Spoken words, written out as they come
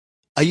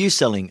Are you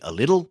selling a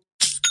little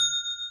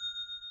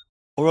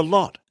or a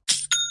lot?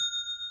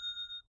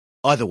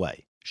 Either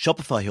way,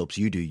 Shopify helps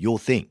you do your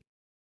thing.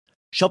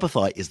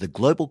 Shopify is the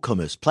global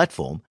commerce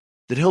platform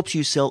that helps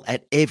you sell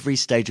at every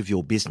stage of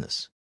your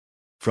business.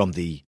 From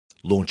the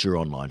launch your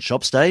online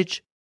shop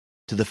stage,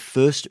 to the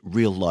first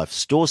real-life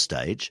store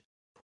stage,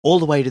 all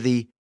the way to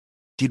the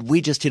did we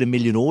just hit 1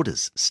 million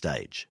orders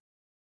stage.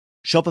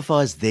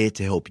 Shopify's there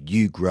to help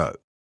you grow.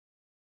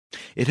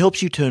 It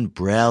helps you turn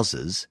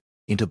browsers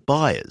into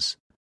buyers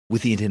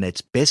with the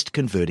internet's best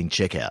converting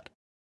checkout.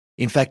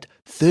 In fact,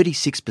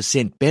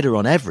 36% better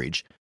on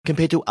average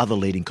compared to other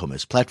leading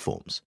commerce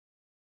platforms.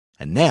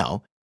 And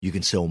now you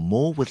can sell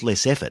more with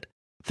less effort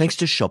thanks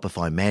to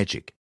Shopify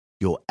Magic,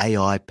 your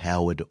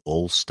AI-powered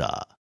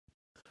all-star.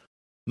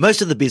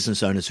 Most of the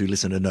business owners who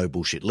listen to No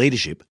Bullshit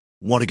Leadership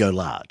want to go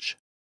large.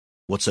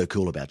 What's so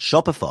cool about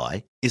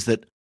Shopify is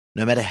that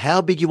no matter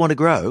how big you want to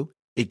grow,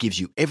 it gives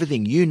you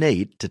everything you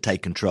need to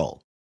take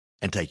control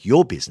and take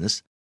your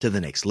business to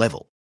the next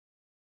level.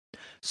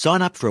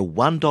 Sign up for a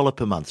 $1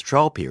 per month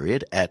trial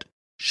period at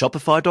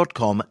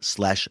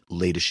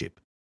shopify.com/leadership,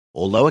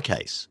 all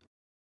lowercase.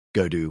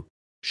 Go to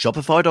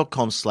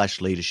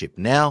shopify.com/leadership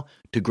now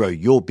to grow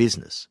your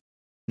business,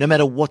 no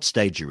matter what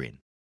stage you're in.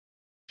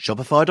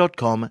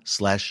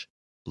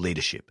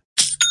 Shopify.com/leadership.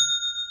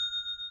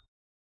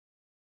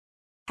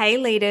 Hey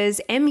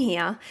leaders, Em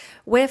here.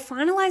 We're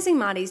finalising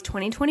Marty's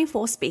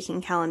 2024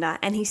 speaking calendar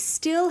and he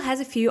still has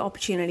a few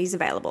opportunities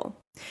available.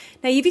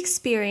 Now you've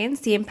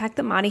experienced the impact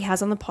that Marty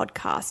has on the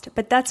podcast,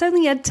 but that's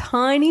only a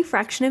tiny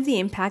fraction of the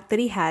impact that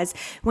he has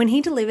when he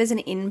delivers an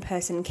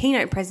in-person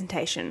keynote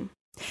presentation.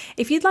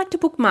 If you'd like to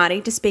book Marty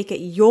to speak at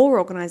your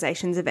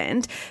organisation's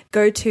event,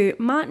 go to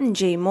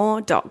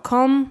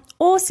martingmoore.com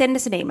or send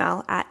us an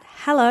email at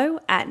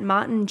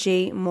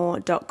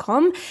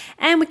hello@martingmoore.com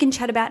and we can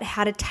chat about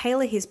how to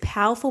tailor his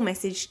powerful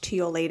message to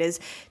your leaders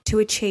to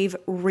achieve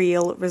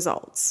real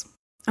results.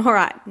 All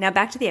right, now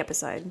back to the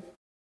episode.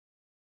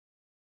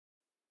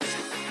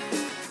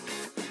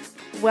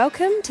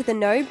 Welcome to the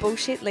No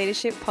Bullshit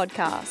Leadership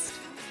Podcast.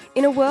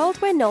 In a world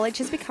where knowledge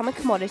has become a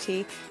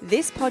commodity,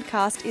 this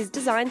podcast is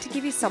designed to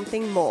give you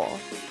something more.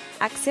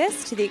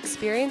 Access to the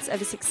experience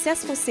of a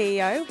successful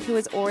CEO who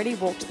has already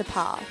walked the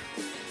path.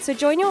 So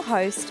join your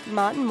host,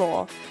 Martin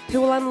Moore,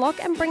 who will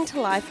unlock and bring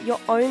to life your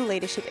own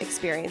leadership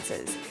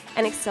experiences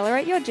and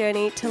accelerate your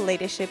journey to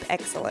leadership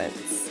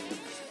excellence.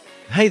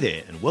 Hey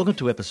there, and welcome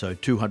to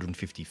episode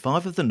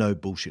 255 of the No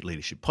Bullshit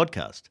Leadership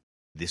Podcast.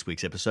 This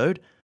week's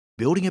episode,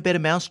 Building a Better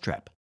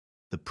Mousetrap,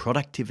 the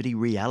Productivity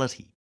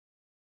Reality.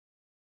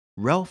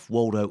 Ralph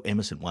Waldo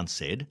Emerson once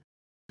said,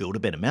 "Build a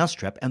better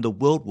mousetrap and the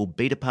world will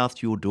beat a path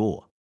to your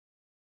door."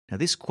 Now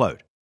this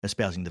quote,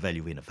 espousing the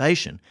value of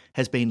innovation,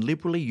 has been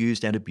liberally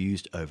used and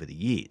abused over the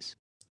years.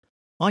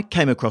 I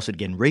came across it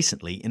again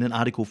recently in an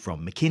article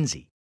from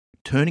McKinsey,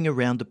 Turning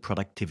Around the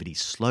Productivity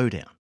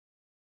Slowdown.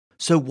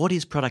 So what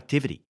is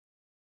productivity?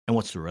 And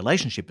what's the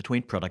relationship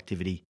between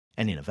productivity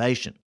and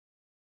innovation?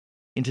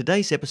 In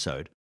today's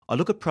episode, I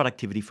look at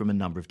productivity from a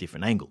number of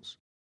different angles.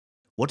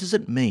 What does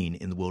it mean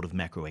in the world of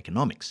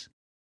macroeconomics?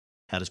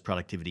 How does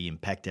productivity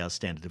impact our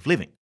standard of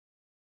living?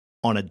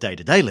 On a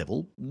day-to-day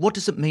level, what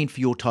does it mean for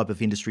your type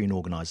of industry and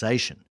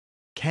organisation?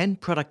 Can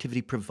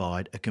productivity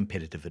provide a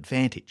competitive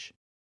advantage?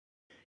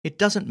 It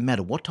doesn't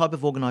matter what type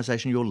of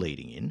organisation you're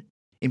leading in,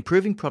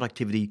 improving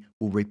productivity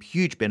will reap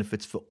huge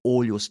benefits for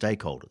all your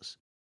stakeholders,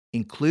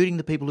 including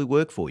the people who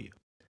work for you.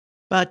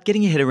 But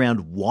getting your head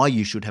around why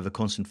you should have a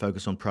constant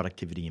focus on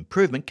productivity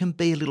improvement can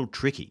be a little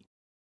tricky.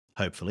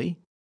 Hopefully,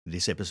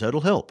 this episode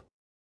will help.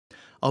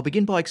 I'll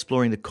begin by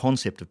exploring the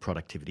concept of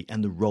productivity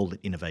and the role that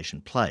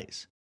innovation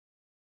plays.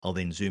 I'll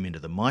then zoom into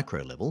the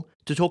micro level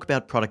to talk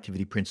about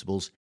productivity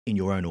principles in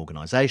your own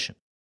organisation.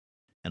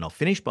 And I'll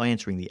finish by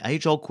answering the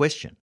age-old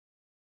question,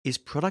 is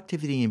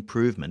productivity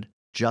improvement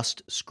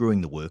just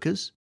screwing the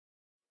workers?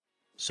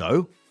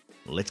 So,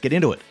 let's get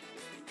into it.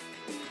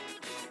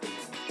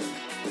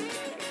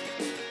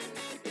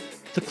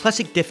 The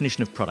classic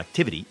definition of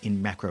productivity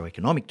in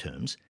macroeconomic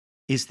terms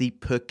is the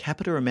per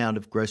capita amount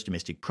of gross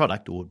domestic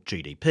product, or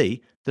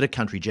GDP, that a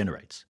country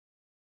generates.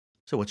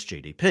 So what's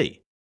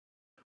GDP?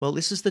 Well,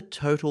 this is the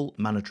total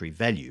monetary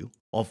value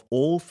of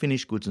all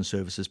finished goods and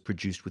services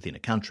produced within a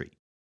country.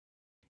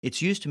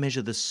 It's used to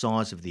measure the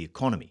size of the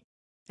economy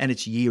and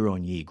its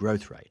year-on-year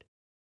growth rate.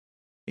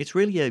 It's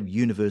really a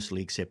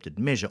universally accepted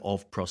measure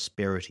of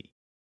prosperity.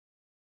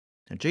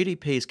 Now,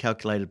 GDP is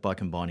calculated by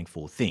combining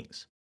four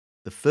things.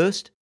 The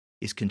first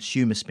is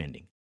consumer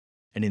spending.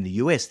 And in the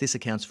US, this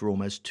accounts for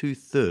almost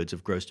 2/3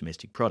 of gross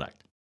domestic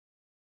product.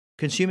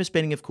 Consumer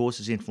spending, of course,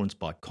 is influenced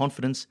by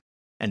confidence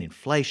and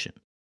inflation.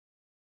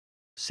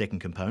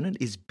 Second component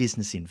is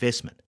business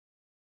investment.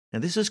 Now,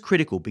 this is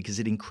critical because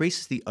it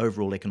increases the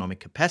overall economic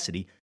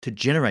capacity to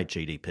generate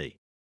GDP.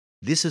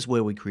 This is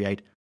where we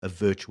create a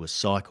virtuous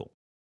cycle.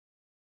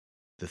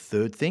 The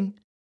third thing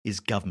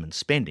is government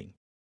spending.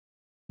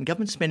 And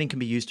government spending can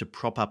be used to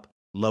prop up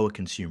lower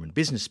consumer and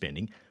business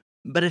spending,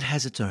 but it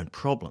has its own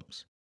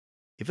problems.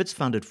 If it's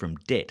funded from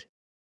debt,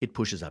 it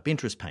pushes up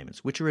interest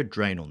payments, which are a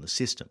drain on the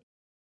system.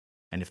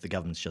 And if the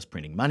government's just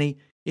printing money,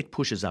 it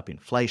pushes up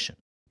inflation.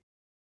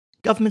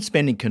 Government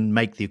spending can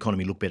make the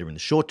economy look better in the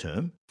short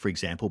term, for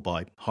example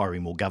by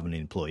hiring more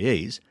government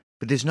employees,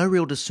 but there's no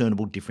real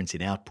discernible difference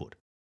in output.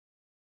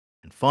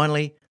 And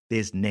finally,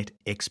 there's net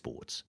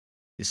exports.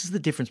 This is the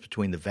difference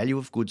between the value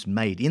of goods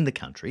made in the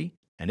country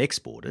and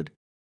exported,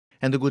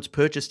 and the goods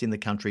purchased in the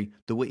country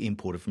that were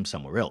imported from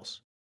somewhere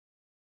else.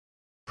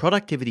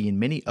 Productivity in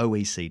many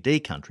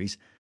OECD countries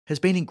has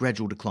been in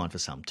gradual decline for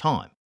some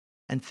time,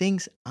 and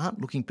things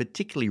aren't looking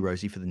particularly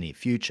rosy for the near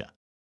future.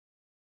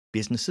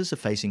 Businesses are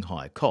facing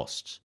higher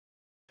costs,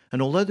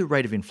 and although the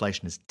rate of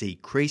inflation is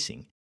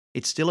decreasing,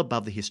 it's still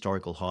above the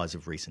historical highs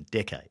of recent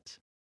decades.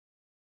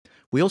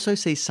 We also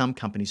see some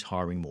companies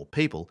hiring more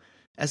people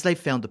as they've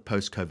found the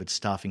post-COVID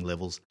staffing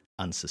levels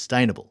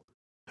unsustainable.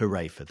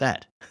 Hooray for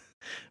that.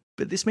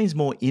 But this means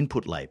more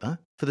input labour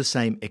for the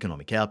same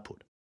economic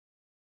output.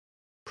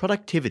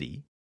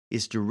 Productivity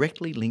is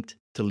directly linked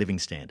to living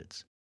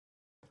standards.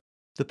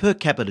 The per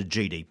capita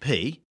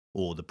GDP,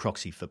 or the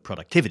proxy for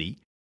productivity,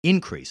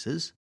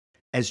 increases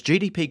as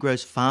GDP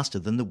grows faster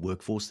than the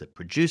workforce that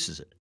produces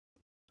it.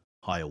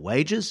 Higher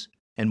wages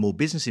and more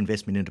business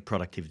investment into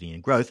productivity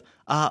and growth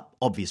are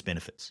obvious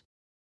benefits.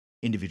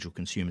 Individual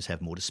consumers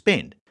have more to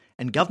spend,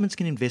 and governments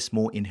can invest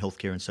more in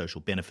healthcare and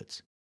social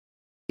benefits.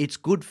 It's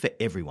good for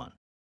everyone,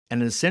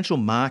 and an essential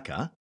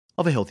marker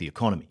of a healthy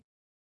economy.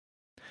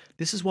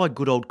 This is why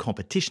good old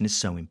competition is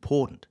so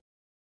important.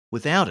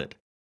 Without it,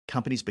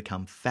 companies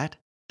become fat,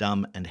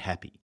 dumb, and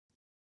happy.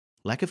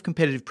 Lack of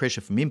competitive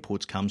pressure from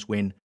imports comes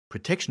when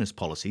protectionist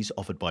policies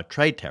offered by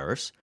trade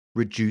tariffs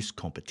reduce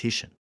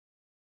competition.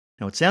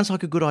 Now, it sounds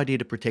like a good idea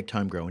to protect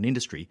homegrown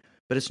industry,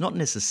 but it's not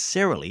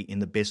necessarily in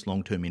the best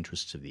long-term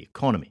interests of the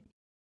economy.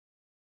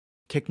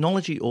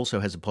 Technology also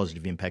has a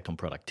positive impact on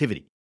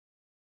productivity.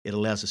 It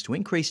allows us to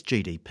increase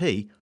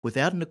GDP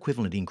without an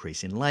equivalent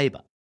increase in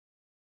labour.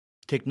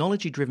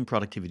 Technology-driven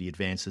productivity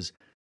advances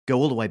go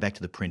all the way back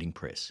to the printing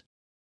press,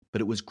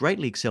 but it was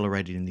greatly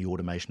accelerated in the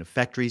automation of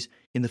factories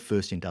in the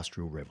first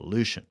industrial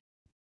revolution.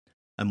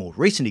 A more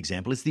recent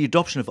example is the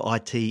adoption of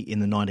IT in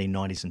the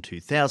 1990s and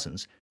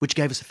 2000s, which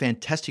gave us a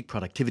fantastic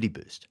productivity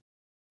boost.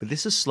 But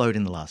this has slowed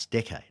in the last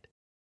decade.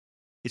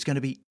 It's going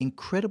to be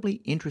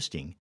incredibly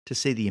interesting to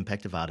see the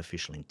impact of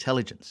artificial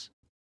intelligence.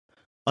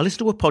 I listened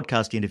to a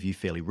podcast interview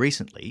fairly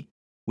recently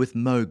with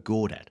Mo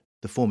Gaudat,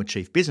 the former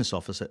Chief Business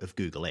Officer of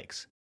Google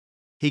X.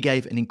 He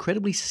gave an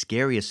incredibly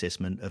scary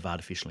assessment of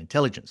artificial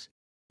intelligence,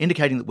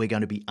 indicating that we're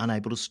going to be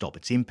unable to stop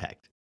its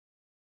impact.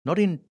 Not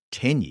in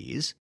 10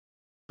 years,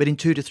 but in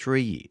 2 to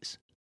 3 years.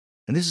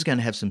 And this is going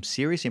to have some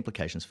serious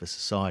implications for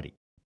society.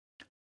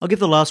 I'll give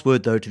the last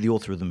word, though, to the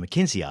author of the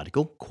McKinsey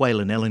article,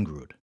 Quaylen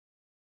Ellengrud.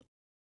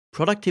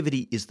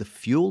 Productivity is the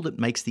fuel that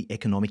makes the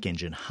economic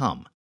engine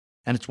hum,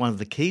 and it's one of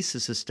the keys to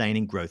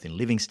sustaining growth in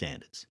living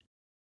standards.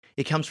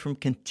 It comes from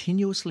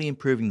continuously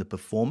improving the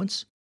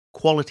performance,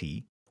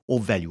 quality, or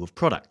value of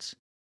products.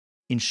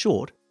 In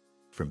short,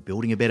 from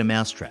building a better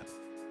mousetrap.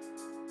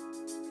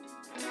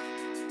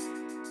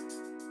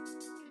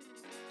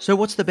 So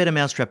what's the Better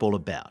Mousetrap all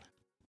about?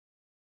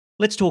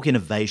 Let's talk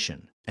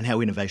innovation and how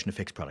innovation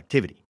affects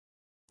productivity.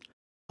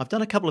 I've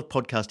done a couple of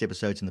podcast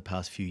episodes in the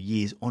past few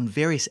years on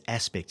various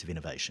aspects of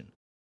innovation.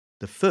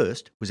 The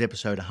first was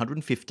episode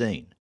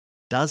 115,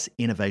 Does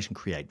Innovation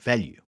Create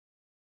Value?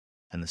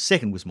 And the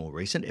second was more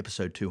recent,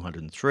 episode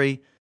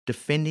 203,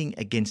 Defending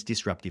Against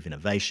Disruptive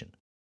Innovation.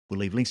 We'll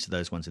leave links to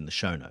those ones in the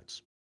show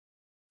notes.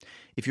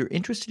 If you're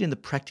interested in the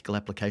practical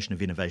application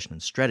of innovation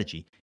and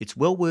strategy, it's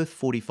well worth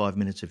 45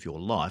 minutes of your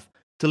life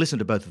to listen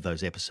to both of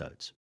those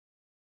episodes.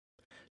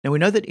 Now, we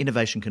know that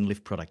innovation can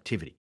lift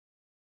productivity,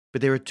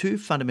 but there are two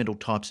fundamental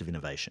types of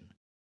innovation: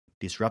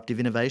 disruptive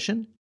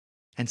innovation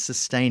and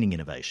sustaining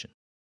innovation.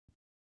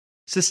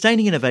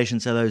 Sustaining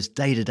innovations are those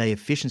day-to-day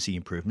efficiency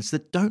improvements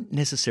that don't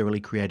necessarily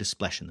create a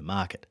splash in the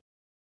market.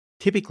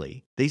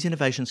 Typically, these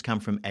innovations come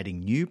from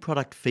adding new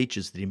product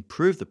features that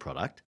improve the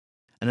product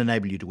and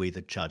enable you to either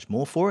charge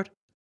more for it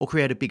or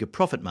create a bigger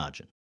profit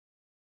margin.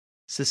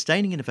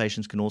 Sustaining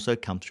innovations can also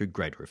come through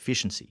greater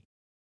efficiency,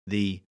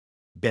 the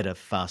better,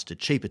 faster,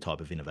 cheaper type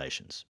of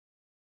innovations.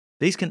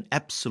 These can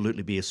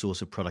absolutely be a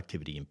source of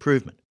productivity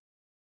improvement.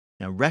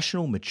 Now,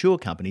 rational, mature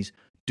companies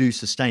do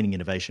sustaining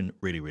innovation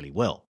really, really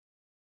well.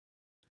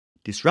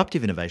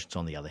 Disruptive innovations,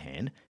 on the other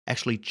hand,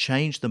 actually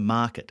change the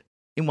market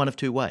in one of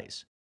two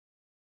ways.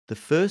 The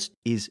first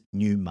is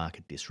new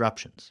market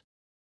disruptions.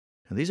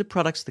 Now, these are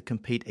products that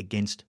compete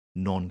against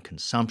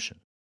non-consumption.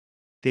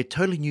 They're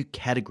totally new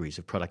categories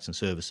of products and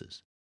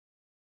services.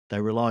 They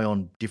rely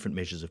on different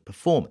measures of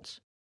performance.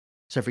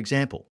 So, for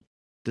example,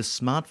 the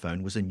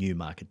smartphone was a new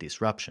market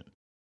disruption.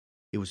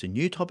 It was a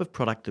new type of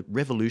product that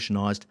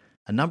revolutionised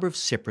a number of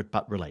separate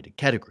but related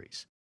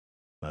categories: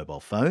 mobile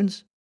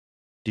phones,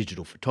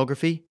 digital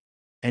photography,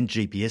 and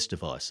GPS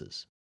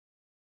devices.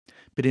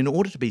 But in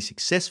order to be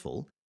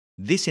successful,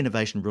 this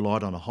innovation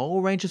relied on a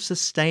whole range of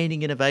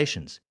sustaining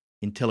innovations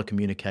in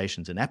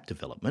telecommunications and app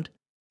development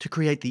to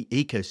create the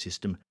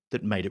ecosystem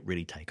that made it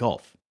really take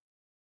off.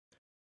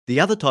 The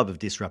other type of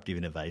disruptive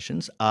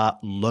innovations are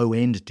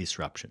low-end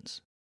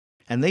disruptions.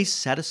 and these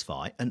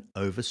satisfy an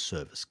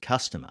over-service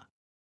customer.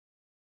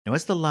 Now,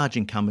 as the large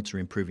incumbents are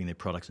improving their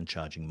products and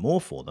charging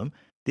more for them,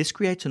 this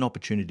creates an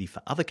opportunity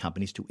for other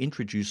companies to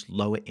introduce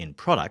lower-end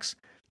products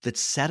that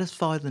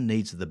satisfy the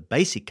needs of the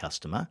basic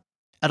customer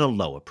at a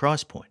lower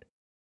price point.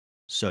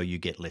 So you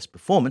get less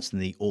performance than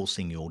the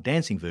all-singing,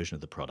 all-dancing version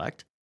of the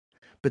product,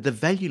 but the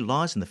value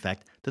lies in the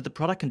fact that the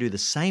product can do the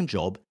same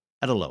job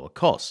at a lower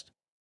cost.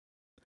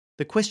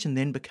 The question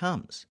then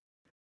becomes,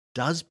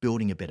 does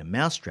building a better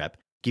mousetrap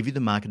give you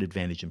the market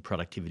advantage and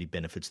productivity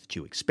benefits that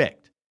you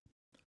expect?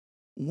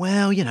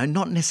 Well,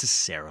 not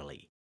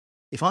necessarily.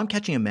 If I'm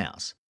catching a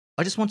mouse,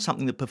 I just want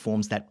something that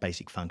performs that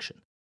basic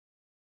function.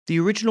 The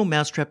original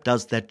mousetrap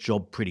does that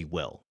job pretty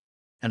well,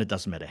 and it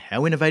doesn't matter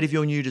how innovative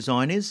your new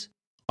design is,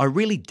 I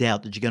really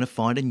doubt that you're going to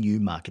find a new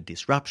market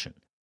disruption.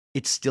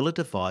 It's still a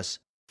device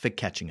for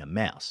catching a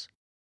mouse.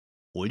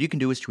 All you can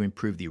do is to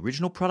improve the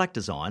original product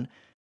design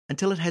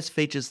until it has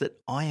features that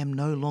I am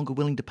no longer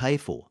willing to pay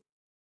for.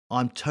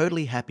 I'm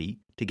totally happy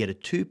to get a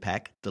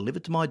 2-pack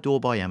delivered to my door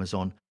by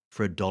Amazon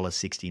for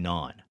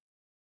 $1.69.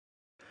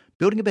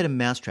 Building a better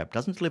mousetrap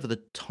doesn't deliver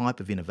the type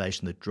of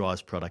innovation that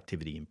drives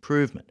productivity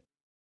improvement.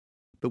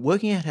 But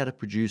working out how to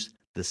produce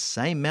the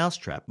same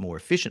mousetrap more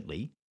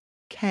efficiently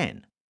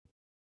can.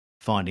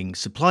 Finding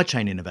supply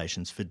chain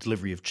innovations for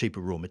delivery of cheaper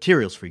raw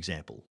materials, for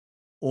example,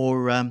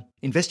 or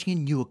investing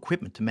in new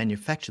equipment to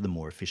manufacture them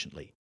more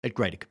efficiently at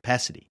greater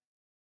capacity.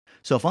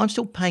 So if I'm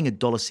still paying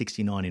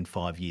 $1.69 in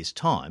 5 years'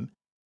 time,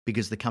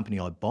 because the company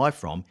I buy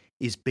from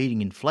is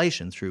beating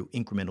inflation through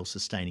incremental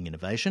sustaining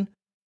innovation,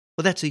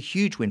 well, that's a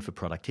huge win for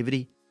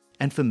productivity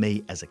and for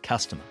me as a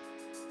customer.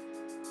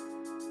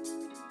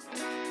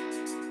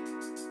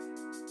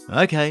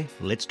 Okay,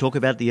 let's talk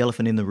about the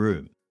elephant in the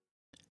room.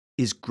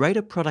 Is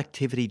greater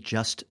productivity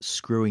just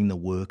screwing the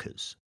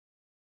workers?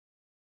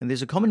 And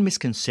there's a common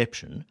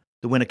misconception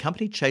that when a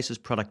company chases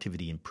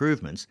productivity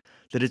improvements,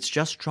 that it's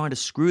just trying to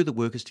screw the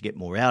workers to get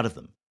more out of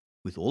them,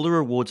 with all the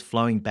rewards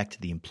flowing back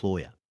to the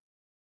employer.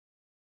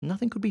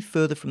 Nothing could be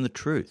further from the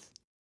truth.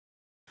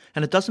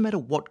 And it doesn't matter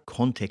what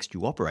context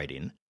you operate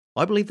in,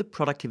 I believe that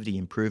productivity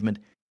improvement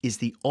is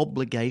the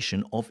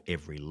obligation of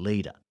every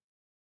leader.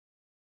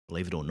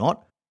 Believe it or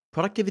not,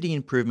 productivity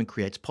improvement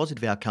creates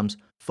positive outcomes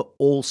for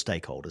all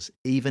stakeholders,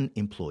 even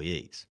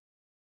employees.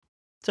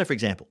 So for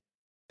example,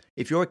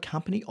 if you're a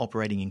company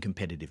operating in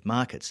competitive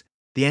markets,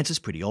 the answer's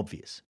pretty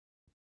obvious.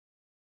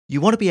 You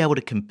want to be able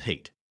to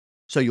compete,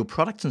 so your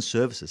products and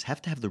services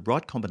have to have the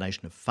right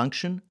combination of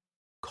function,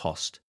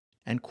 cost,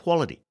 and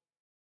quality.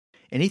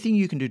 Anything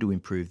you can do to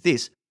improve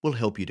this will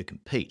help you to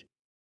compete.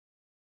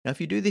 Now,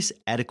 if you do this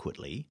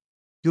adequately,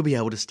 you'll be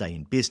able to stay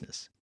in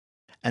business.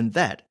 And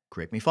that,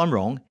 correct me if I'm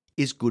wrong,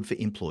 is good for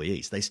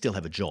employees. They still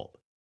have a job.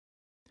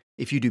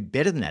 If you do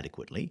better than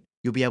adequately,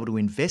 you'll be able to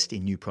invest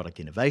in new product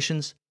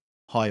innovations,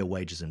 higher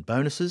wages and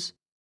bonuses,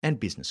 and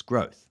business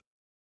growth.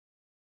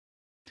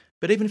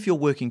 But even if you're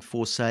working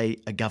for, say,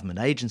 a government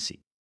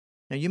agency,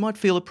 now you might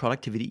feel that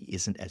productivity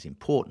isn't as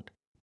important.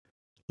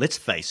 Let's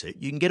face it,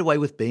 you can get away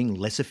with being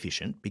less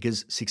efficient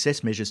because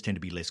success measures tend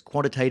to be less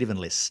quantitative and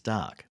less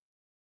stark.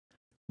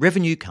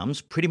 Revenue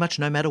comes pretty much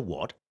no matter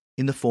what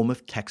in the form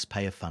of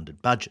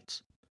taxpayer-funded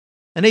budgets.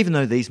 And even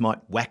though these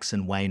might wax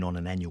and wane on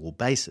an annual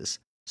basis,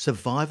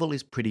 survival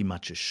is pretty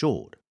much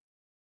assured.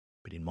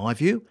 But in my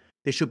view,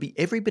 there should be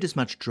every bit as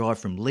much drive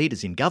from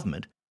leaders in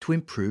government to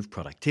improve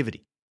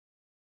productivity.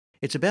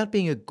 It's about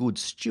being a good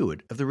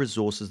steward of the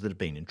resources that have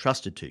been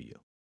entrusted to you.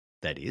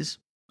 That is,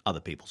 other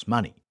people's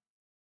money.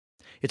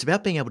 It's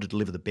about being able to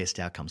deliver the best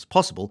outcomes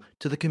possible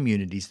to the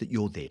communities that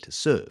you're there to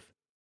serve.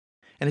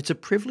 And it's a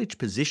privileged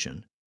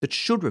position that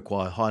should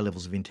require high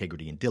levels of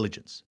integrity and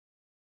diligence.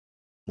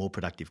 More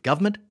productive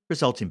government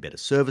results in better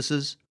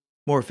services,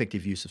 more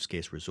effective use of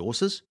scarce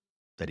resources,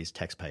 that is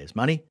taxpayers'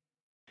 money,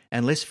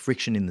 and less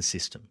friction in the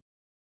system.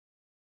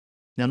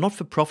 Now,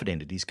 not-for-profit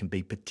entities can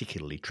be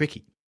particularly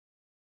tricky.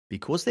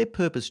 Because they're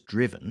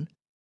purpose-driven,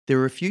 there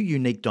are a few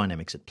unique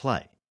dynamics at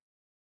play.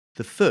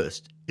 The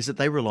first is that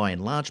they rely in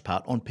large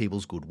part on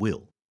people's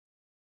goodwill.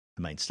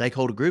 The main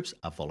stakeholder groups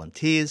are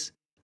volunteers,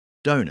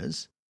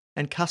 donors,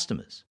 and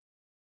customers.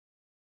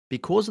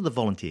 Because of the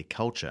volunteer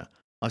culture,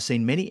 I've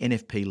seen many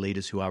NFP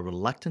leaders who are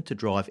reluctant to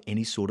drive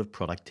any sort of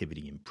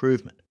productivity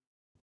improvement.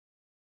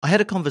 I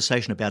had a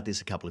conversation about this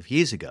a couple of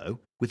years ago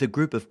with a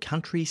group of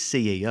country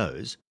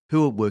CEOs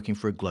who are working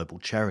for a global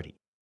charity.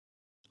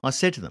 I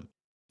said to them,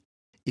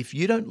 if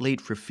you don't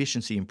lead for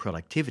efficiency and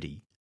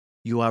productivity,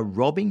 you are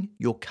robbing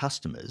your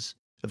customers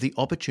of the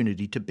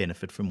opportunity to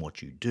benefit from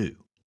what you do.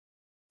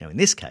 Now, in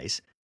this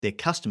case, their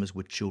customers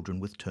were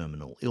children with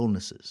terminal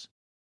illnesses.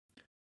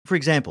 For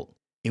example,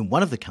 in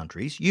one of the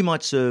countries, you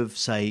might serve,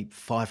 say,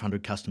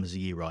 500 customers a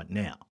year right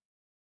now.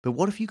 But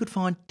what if you could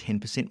find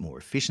 10% more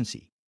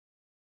efficiency?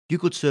 You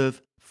could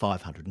serve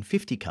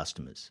 550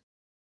 customers.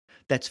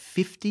 That's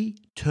 50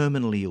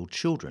 terminally ill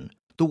children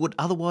that would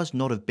otherwise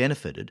not have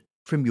benefited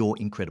from your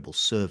incredible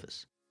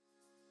service.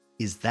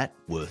 Is that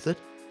worth it?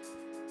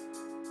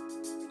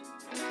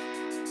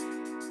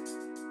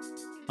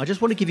 I just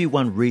want to give you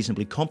one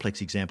reasonably complex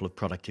example of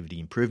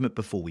productivity improvement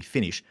before we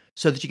finish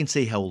so that you can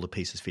see how all the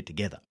pieces fit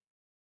together.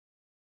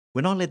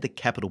 When I led the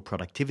Capital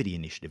Productivity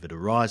Initiative at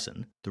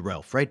Horizon, the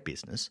rail freight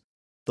business,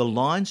 the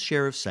lion's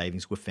share of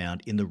savings were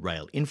found in the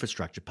rail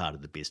infrastructure part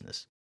of the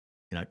business.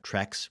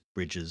 Tracks,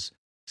 bridges,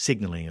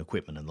 signalling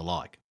equipment and the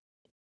like.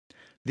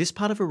 This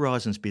part of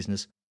Horizon's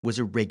business was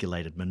a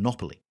regulated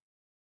monopoly.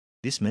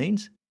 This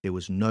means there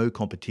was no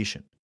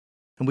competition,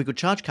 and we could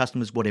charge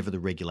customers whatever the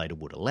regulator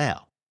would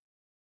allow.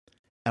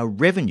 Our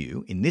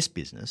revenue in this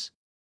business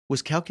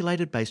was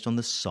calculated based on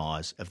the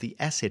size of the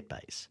asset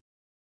base.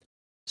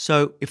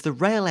 So if the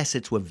rail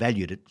assets were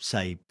valued at,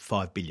 say,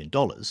 $5 billion,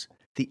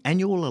 the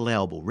annual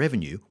allowable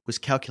revenue was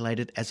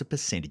calculated as a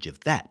percentage of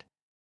that.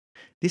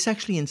 This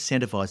actually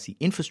incentivised the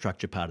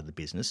infrastructure part of the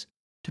business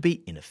to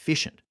be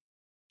inefficient.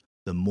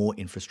 The more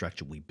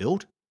infrastructure we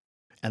built,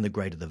 and the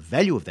greater the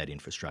value of that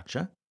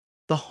infrastructure,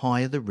 the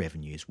higher the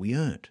revenues we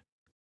earned.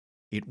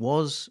 It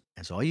was,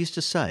 as I used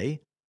to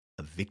say,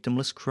 a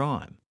victimless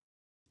crime.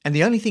 And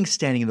the only thing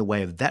standing in the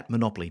way of that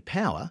monopoly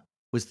power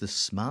was the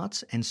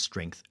smarts and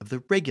strength of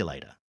the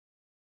regulator.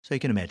 So you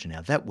can imagine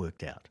how that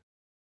worked out.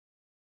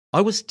 I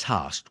was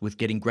tasked with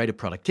getting greater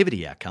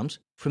productivity outcomes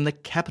from the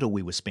capital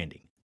we were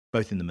spending,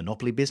 both in the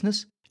monopoly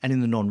business and in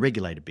the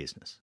non-regulated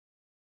business.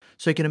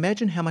 So you can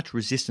imagine how much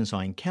resistance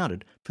I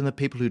encountered from the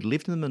people who'd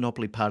lived in the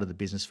monopoly part of the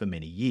business for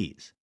many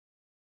years.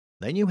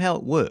 They knew how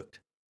it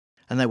worked,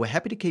 and they were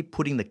happy to keep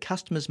putting the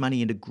customer's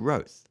money into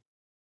growth.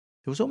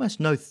 There was almost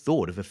no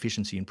thought of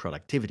efficiency and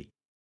productivity.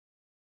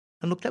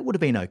 And look, that would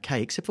have been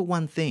okay, except for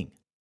one thing.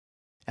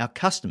 Our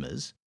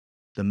customers,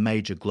 the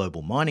major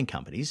global mining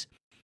companies,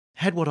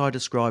 had what I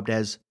described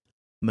as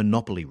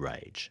monopoly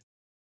rage.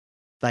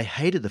 They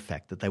hated the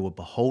fact that they were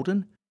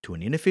beholden to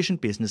an inefficient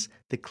business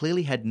that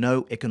clearly had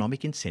no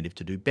economic incentive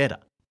to do better.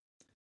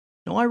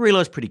 Now, I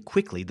realised pretty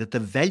quickly that the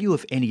value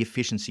of any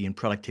efficiency and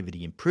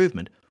productivity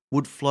improvement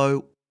would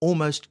flow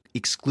almost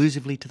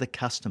exclusively to the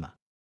customer.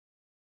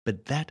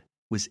 But that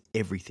was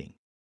everything.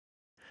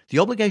 The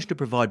obligation to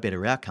provide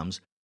better outcomes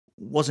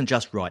wasn't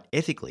just right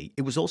ethically,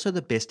 it was also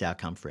the best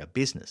outcome for our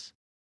business.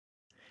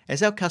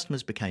 As our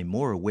customers became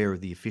more aware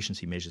of the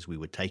efficiency measures we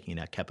were taking in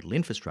our capital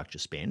infrastructure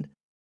spend,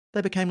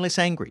 they became less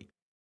angry.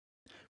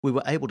 We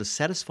were able to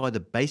satisfy the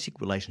basic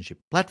relationship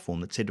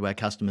platform that said to our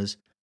customers,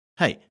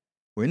 hey,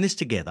 we're in this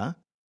together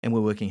and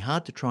we're working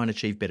hard to try and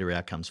achieve better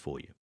outcomes for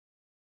you.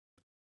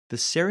 The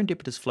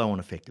serendipitous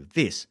flow-on effect of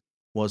this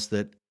was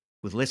that,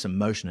 with less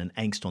emotion and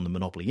angst on the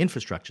monopoly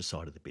infrastructure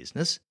side of the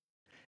business,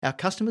 our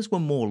customers were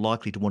more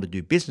likely to want to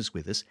do business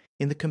with us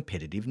in the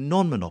competitive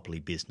non-monopoly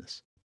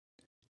business.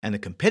 And the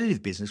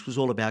competitive business was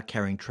all about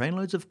carrying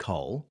trainloads of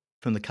coal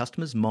from the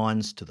customer's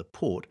mines to the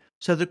port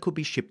so that it could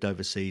be shipped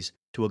overseas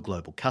to a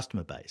global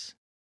customer base.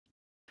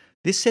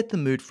 This set the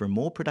mood for a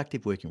more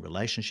productive working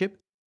relationship,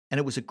 and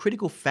it was a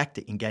critical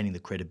factor in gaining the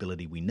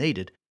credibility we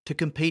needed to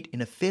compete in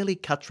a fairly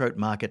cutthroat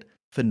market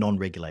for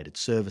non-regulated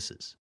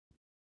services.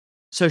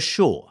 So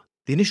sure,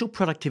 the initial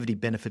productivity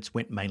benefits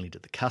went mainly to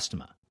the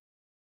customer,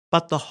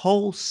 but the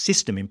whole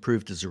system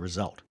improved as a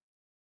result.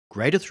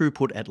 Greater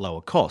throughput at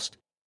lower cost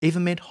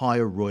even meant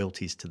higher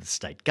royalties to the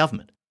state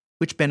government,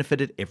 which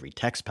benefited every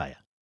taxpayer.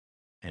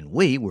 And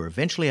we were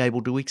eventually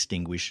able to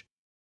extinguish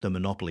the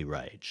monopoly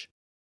rage.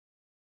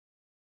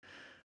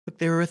 Look,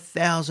 there are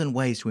 1,000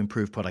 ways to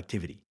improve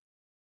productivity,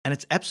 and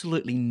it's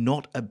absolutely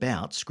not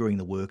about screwing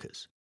the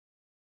workers.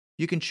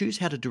 You can choose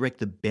how to direct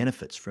the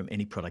benefits from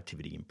any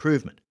productivity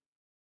improvement.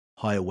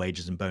 Higher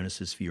wages and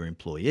bonuses for your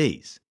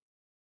employees,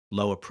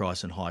 lower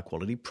price and high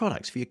quality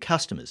products for your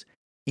customers,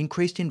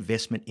 increased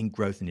investment in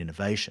growth and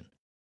innovation,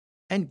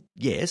 and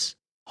yes,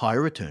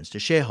 higher returns to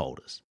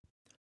shareholders.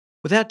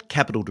 Without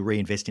capital to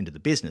reinvest into the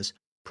business,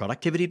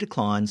 productivity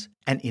declines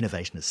and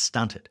innovation is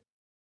stunted.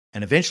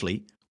 And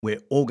eventually, we're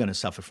all going to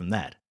suffer from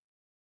that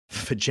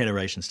for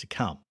generations to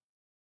come.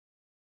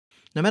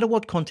 No matter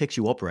what context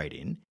you operate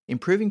in,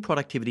 improving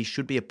productivity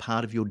should be a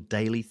part of your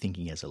daily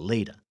thinking as a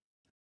leader.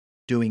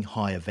 Doing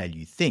higher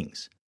value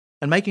things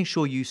and making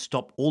sure you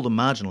stop all the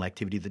marginal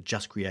activity that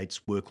just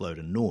creates workload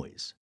and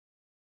noise.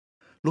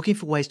 Looking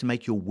for ways to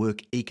make your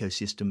work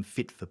ecosystem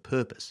fit for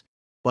purpose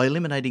by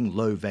eliminating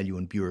low value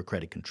and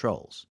bureaucratic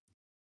controls.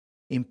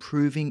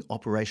 Improving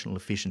operational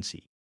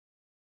efficiency.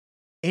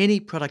 Any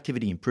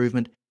productivity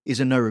improvement is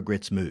a no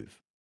regrets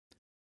move.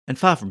 And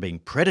far from being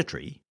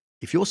predatory,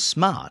 if you're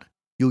smart,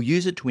 you'll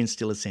use it to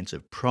instill a sense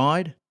of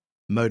pride,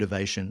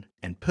 motivation,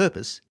 and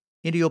purpose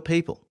into your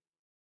people.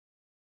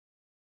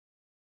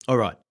 All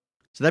right,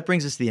 so that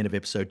brings us to the end of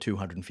episode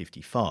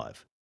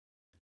 255.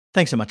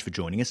 Thanks so much for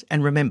joining us,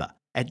 and remember,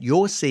 at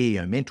Your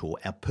CEO Mentor,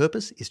 our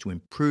purpose is to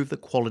improve the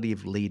quality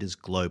of leaders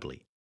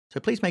globally.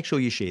 So please make sure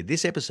you share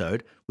this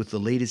episode with the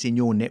leaders in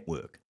your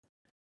network.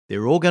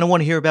 They're all going to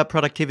want to hear about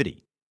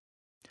productivity.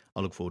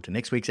 I look forward to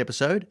next week's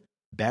episode,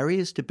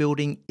 Barriers to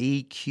Building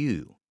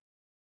EQ.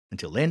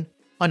 Until then,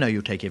 I know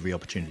you'll take every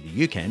opportunity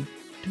you can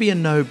to be a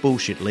no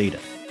bullshit leader.